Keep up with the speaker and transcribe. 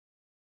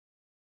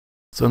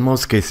So in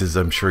most cases,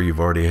 I'm sure you've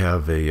already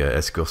have a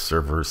SQL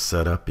Server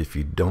set up. If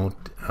you don't,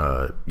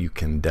 you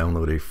can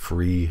download a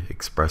free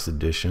Express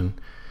Edition.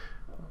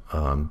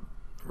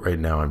 Right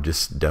now I'm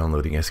just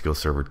downloading SQL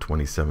Server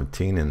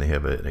 2017 and they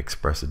have an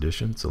Express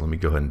Edition. So let me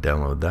go ahead and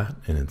download that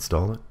and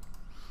install it.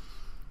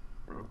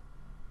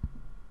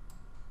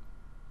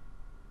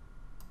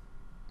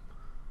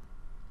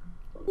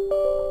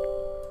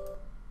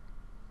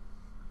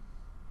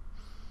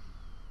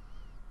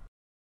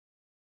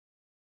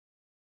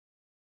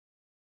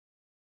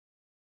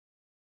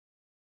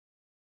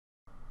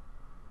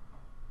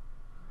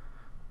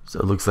 So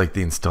it looks like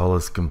the install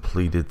is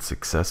completed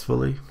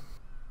successfully.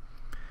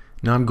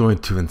 Now I'm going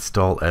to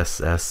install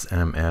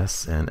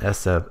SSMS, and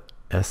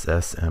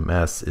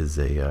SSMS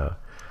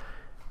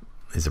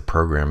is a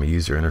program, a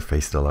user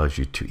interface that allows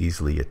you to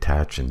easily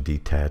attach and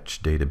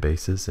detach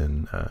databases,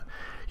 and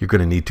you're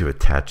going to need to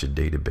attach a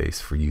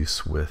database for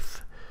use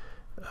with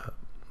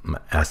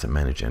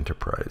AssetManage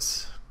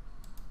Enterprise.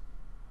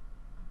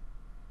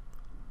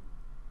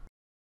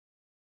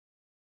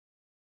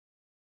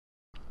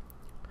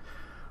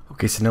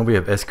 Okay, so now we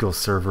have SQL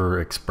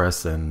Server,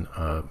 Express, and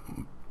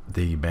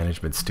the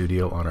Management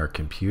Studio on our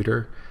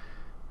computer.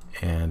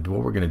 And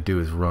what we're going to do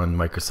is run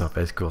Microsoft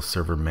SQL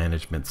Server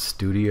Management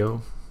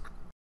Studio.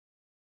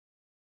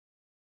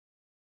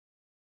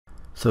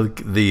 So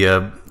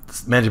the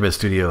Management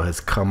Studio has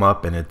come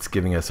up and it's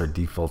giving us our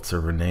default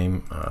server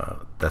name.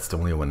 That's the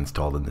only one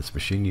installed in this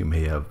machine. You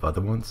may have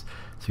other ones.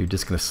 So you're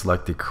just going to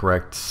select the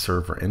correct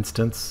server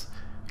instance,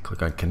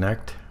 click on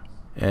Connect.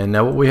 And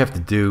now what we have to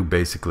do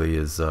basically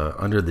is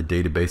under the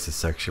databases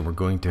section, we're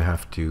going to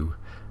have to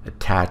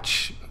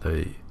attach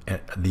the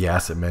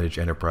AssetManage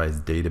Enterprise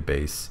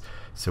database.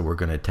 So we're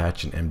going to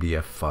attach an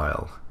MDF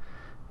file.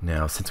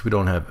 Now since we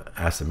don't have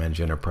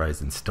AssetManage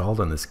Enterprise installed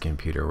on this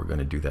computer, we're going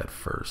to do that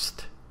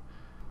first.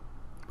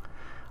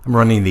 I'm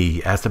running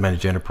the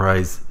AssetManage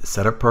Enterprise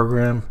setup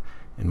program.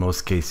 In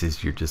most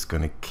cases you're just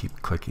going to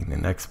keep clicking the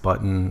next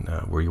button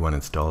where you want to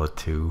install it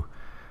to,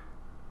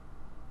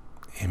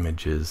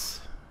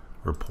 images,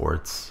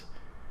 reports.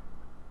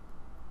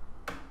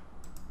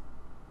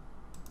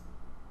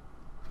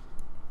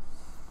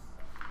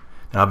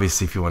 Now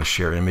obviously if you want to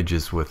share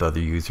images with other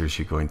users,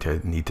 you're going to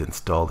need to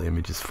install the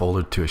images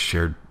folder to a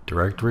shared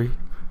directory.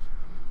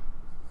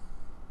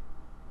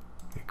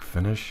 Click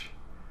Finish,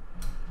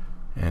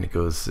 and it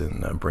goes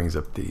and brings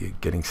up the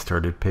Getting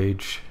Started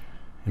page.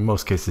 In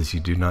most cases you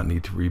do not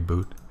need to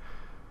reboot.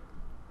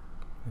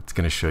 It's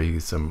going to show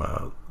you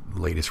some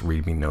latest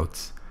README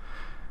notes.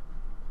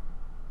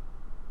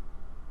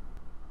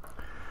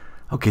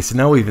 Okay, so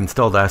now we've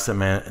installed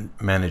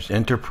AssetManage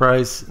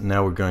Enterprise.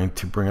 Now we're going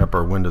to bring up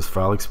our Windows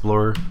File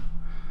Explorer,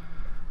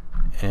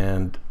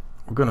 and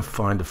we're going to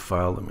find a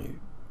file. Let me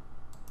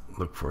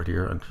look for it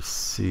here under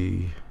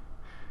C.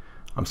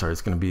 I'm sorry,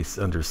 it's going to be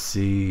under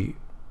C,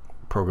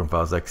 Program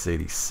Files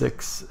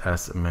x86,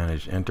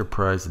 AssetManage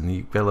Enterprise, and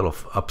you've got a little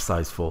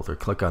upsize folder.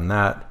 Click on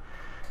that,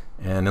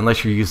 and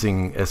unless you're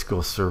using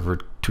SQL Server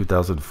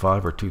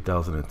 2005 or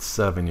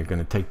 2007, you're going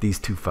to take these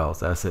two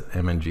files,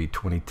 AssetManage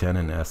 2010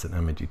 and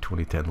AssetManage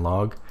 2010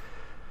 log.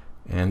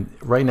 And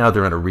right now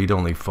they're in a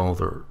read-only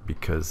folder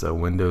because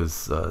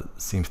Windows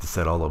seems to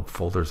set all the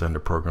folders under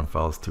program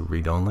files to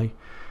read-only.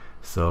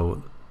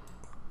 So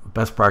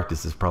best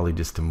practice is probably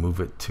just to move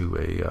it to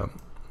a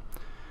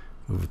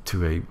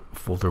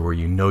folder where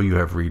you know you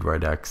have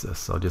read-write access.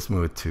 So I'll just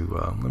move it to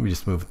let me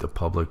just move it to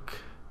public,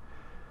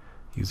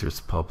 users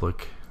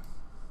public.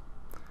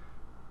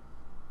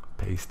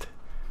 Paste.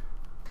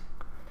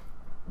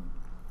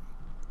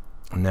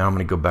 Now I'm going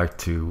to go back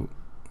to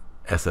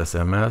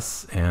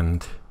SSMS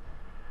and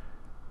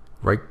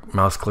right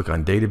mouse click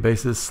on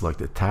databases, select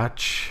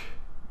attach,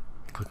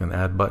 click on the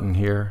add button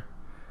here,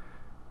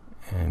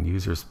 and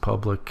users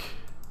public.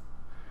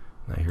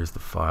 Now here's the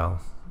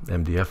file, the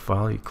MDF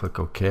file. You click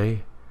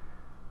OK,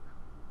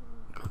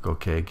 click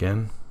OK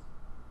again.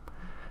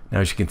 Now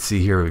as you can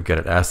see here, we've got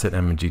an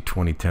AssetManage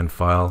 2010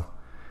 file.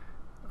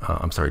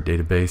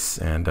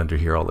 Database, and under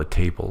here all the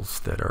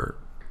tables that are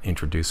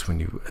introduced when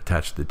you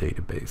attach the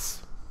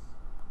database.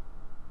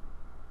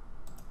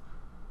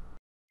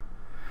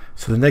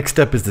 So the next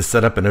step is to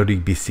set up an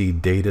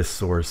Odbc data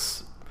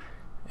source,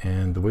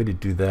 and the way to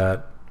do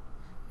that,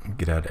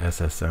 get out of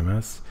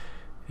SSMS,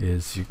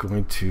 is you're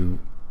going to,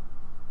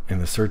 in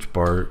the search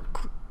bar,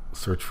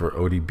 search for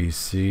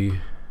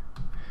Odbc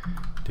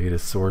data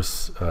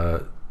source.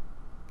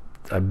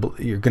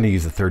 You're going to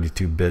use a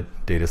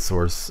 32-bit data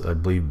source, I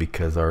believe,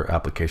 because our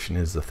application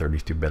is a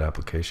 32-bit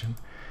application.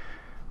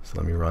 So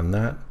let me run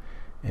that,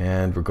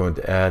 and we're going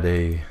to add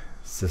a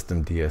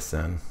system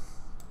DSN.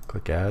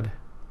 Click Add.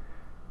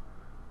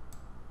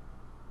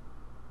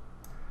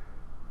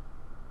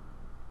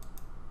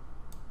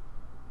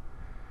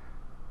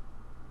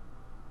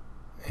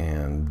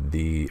 And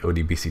the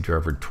Odbc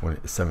driver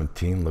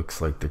 2017 looks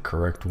like the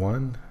correct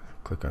one.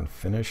 Click on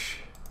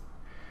Finish.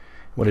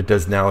 What it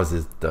does now is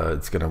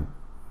it's going to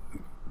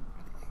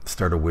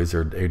start a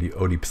wizard,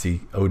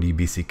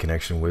 Odbc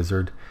connection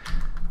wizard.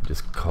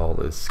 just call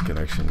this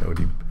connection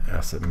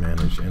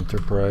AssetManage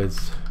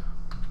Enterprise.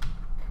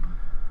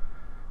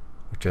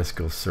 Which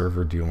SQL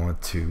server do you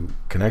want to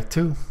connect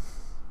to?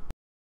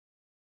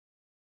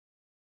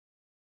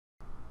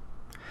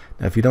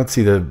 Now, if you don't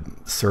see the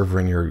server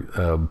in your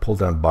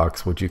pull-down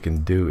box, what you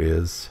can do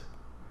is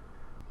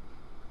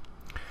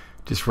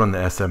just run the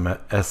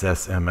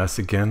SSMS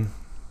again.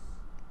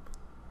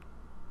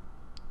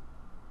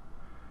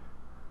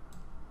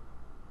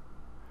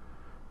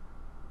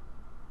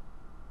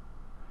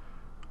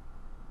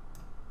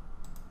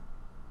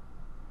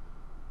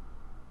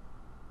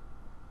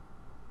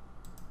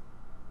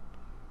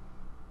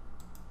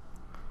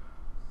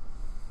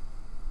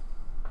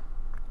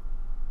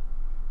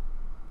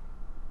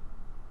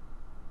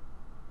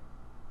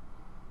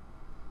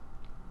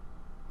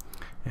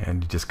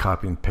 And you just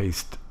copy and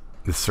paste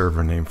the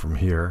server name from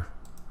here.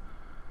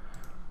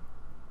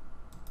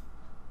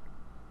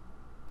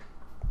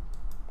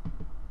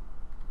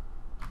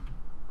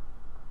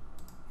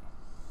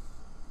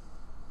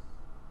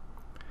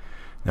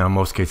 Now in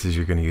most cases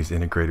you're going to use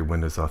integrated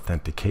Windows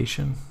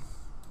authentication.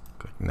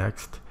 Click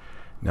next.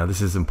 Now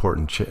this is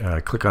important.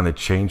 Click on the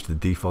change the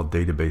default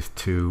database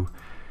to,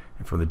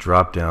 and from the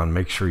drop down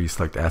make sure you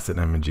select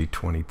AssetManage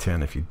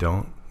 2010. If you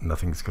don't,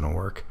 nothing's going to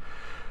work.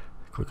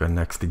 Click on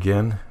next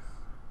again.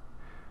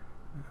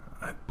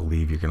 I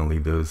believe you're going to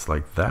leave those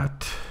like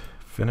that.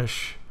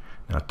 Finish.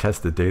 Now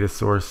test the data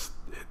source.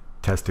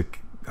 Test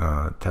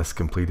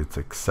completed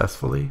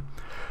successfully.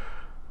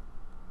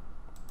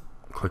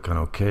 Click on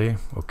OK.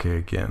 OK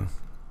again.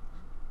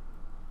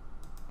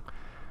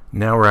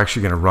 Now we're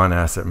actually going to run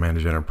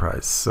AssetManage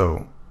Enterprise.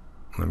 So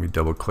let me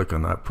double click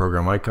on that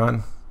program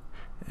icon,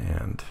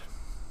 and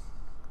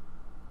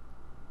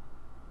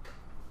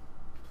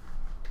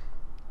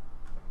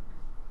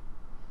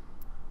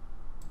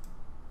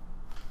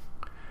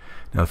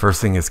now the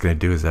first thing it's going to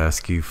do is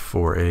ask you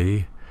for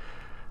a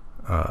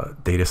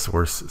data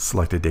source,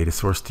 select a data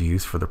source to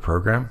use for the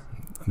program.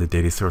 The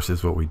data source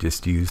is what we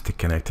just used to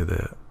connect to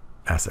the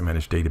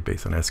AssetManage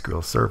database on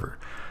SQL Server.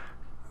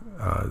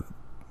 I'm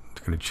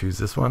going to choose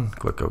this one,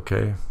 click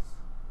OK.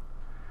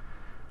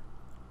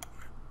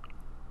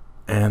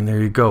 And there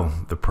you go.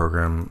 The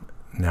program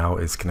now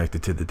is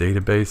connected to the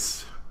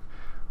database.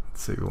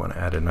 Let's say we want to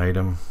add an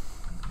item.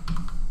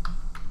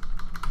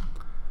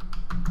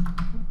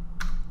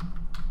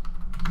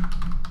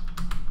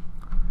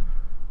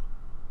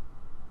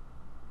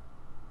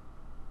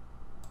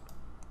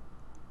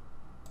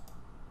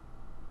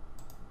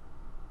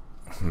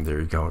 And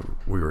there you go.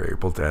 We were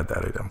able to add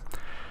that item.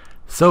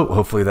 So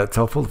hopefully that's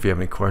helpful. If you have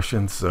any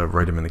questions,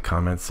 write them in the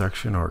comments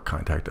section or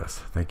contact us.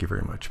 Thank you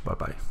very much.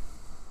 Bye-bye.